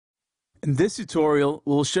In this tutorial,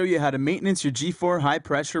 we'll show you how to maintenance your G4 high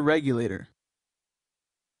pressure regulator.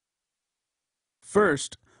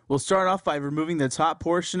 First, we'll start off by removing the top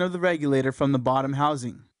portion of the regulator from the bottom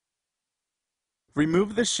housing.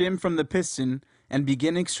 Remove the shim from the piston and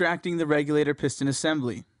begin extracting the regulator piston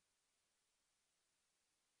assembly.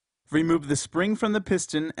 Remove the spring from the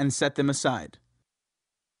piston and set them aside.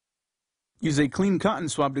 Use a clean cotton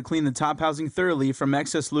swab to clean the top housing thoroughly from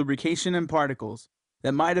excess lubrication and particles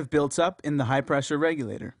that might have built up in the high pressure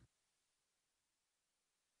regulator.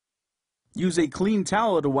 Use a clean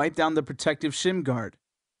towel to wipe down the protective shim guard.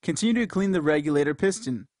 Continue to clean the regulator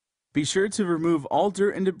piston. Be sure to remove all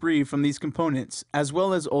dirt and debris from these components, as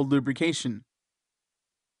well as old lubrication.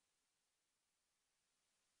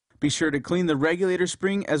 Be sure to clean the regulator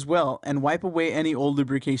spring as well and wipe away any old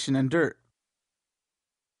lubrication and dirt.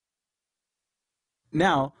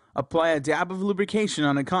 Now, apply a dab of lubrication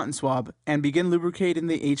on a cotton swab and begin lubricating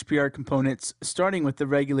the HPR components, starting with the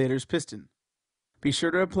regulator's piston. Be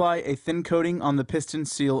sure to apply a thin coating on the piston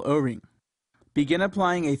seal O-ring. Begin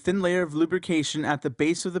applying a thin layer of lubrication at the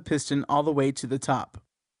base of the piston all the way to the top.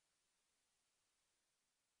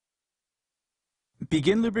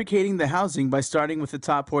 Begin lubricating the housing by starting with the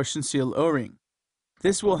top portion seal O-ring.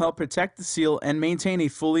 This will help protect the seal and maintain a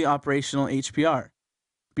fully operational HPR.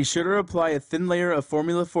 Be sure to apply a thin layer of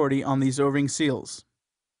Formula 40 on these O-ring seals.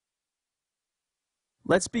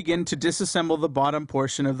 Let's begin to disassemble the bottom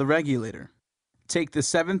portion of the regulator. Take the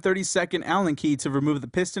 7/32 Allen key to remove the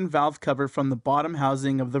piston valve cover from the bottom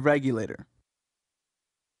housing of the regulator.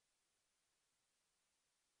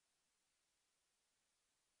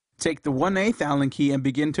 Take the 1/8 Allen key and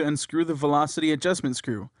begin to unscrew the velocity adjustment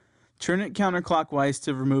screw. Turn it counterclockwise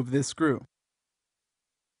to remove this screw.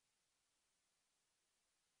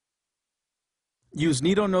 Use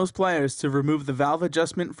needle nose pliers to remove the valve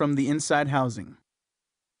adjustment from the inside housing.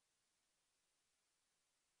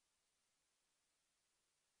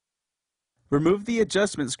 Remove the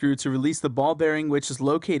adjustment screw to release the ball bearing, which is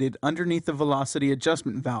located underneath the velocity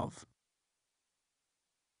adjustment valve.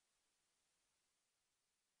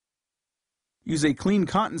 Use a clean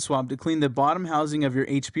cotton swab to clean the bottom housing of your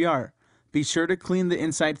HPR. Be sure to clean the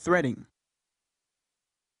inside threading.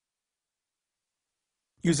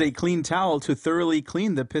 Use a clean towel to thoroughly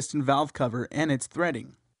clean the piston valve cover and its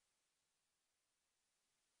threading.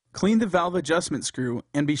 Clean the valve adjustment screw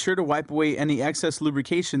and be sure to wipe away any excess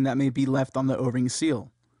lubrication that may be left on the O-ring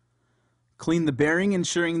seal. Clean the bearing,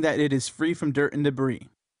 ensuring that it is free from dirt and debris.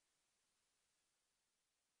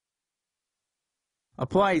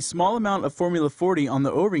 Apply a small amount of Formula 40 on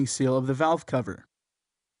the O-ring seal of the valve cover.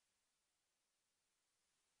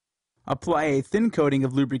 Apply a thin coating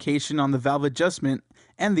of lubrication on the valve adjustment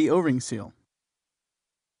and the O-ring seal.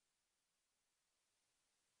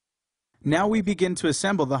 Now we begin to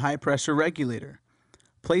assemble the high pressure regulator.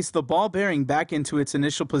 Place the ball bearing back into its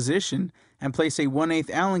initial position and place a 1/8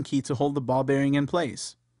 Allen key to hold the ball bearing in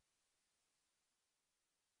place.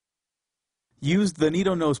 Use the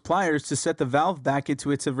needle nose pliers to set the valve back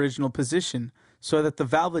into its original position so that the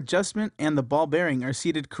valve adjustment and the ball bearing are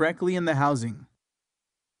seated correctly in the housing.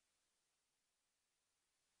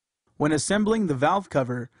 When assembling the valve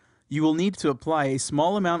cover, you will need to apply a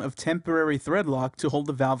small amount of temporary thread lock to hold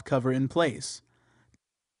the valve cover in place.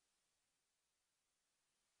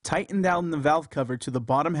 Tighten down the valve cover to the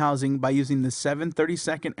bottom housing by using the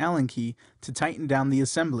 7/32 Allen key to tighten down the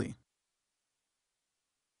assembly.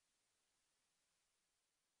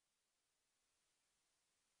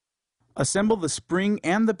 Assemble the spring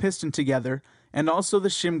and the piston together, and also the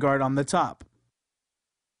shim guard on the top.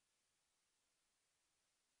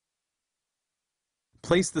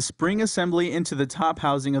 Place the spring assembly into the top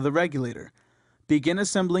housing of the regulator. Begin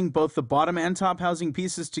assembling both the bottom and top housing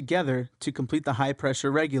pieces together to complete the high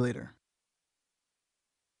pressure regulator.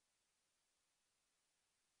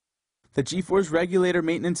 The G4's regulator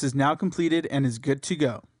maintenance is now completed and is good to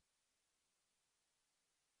go.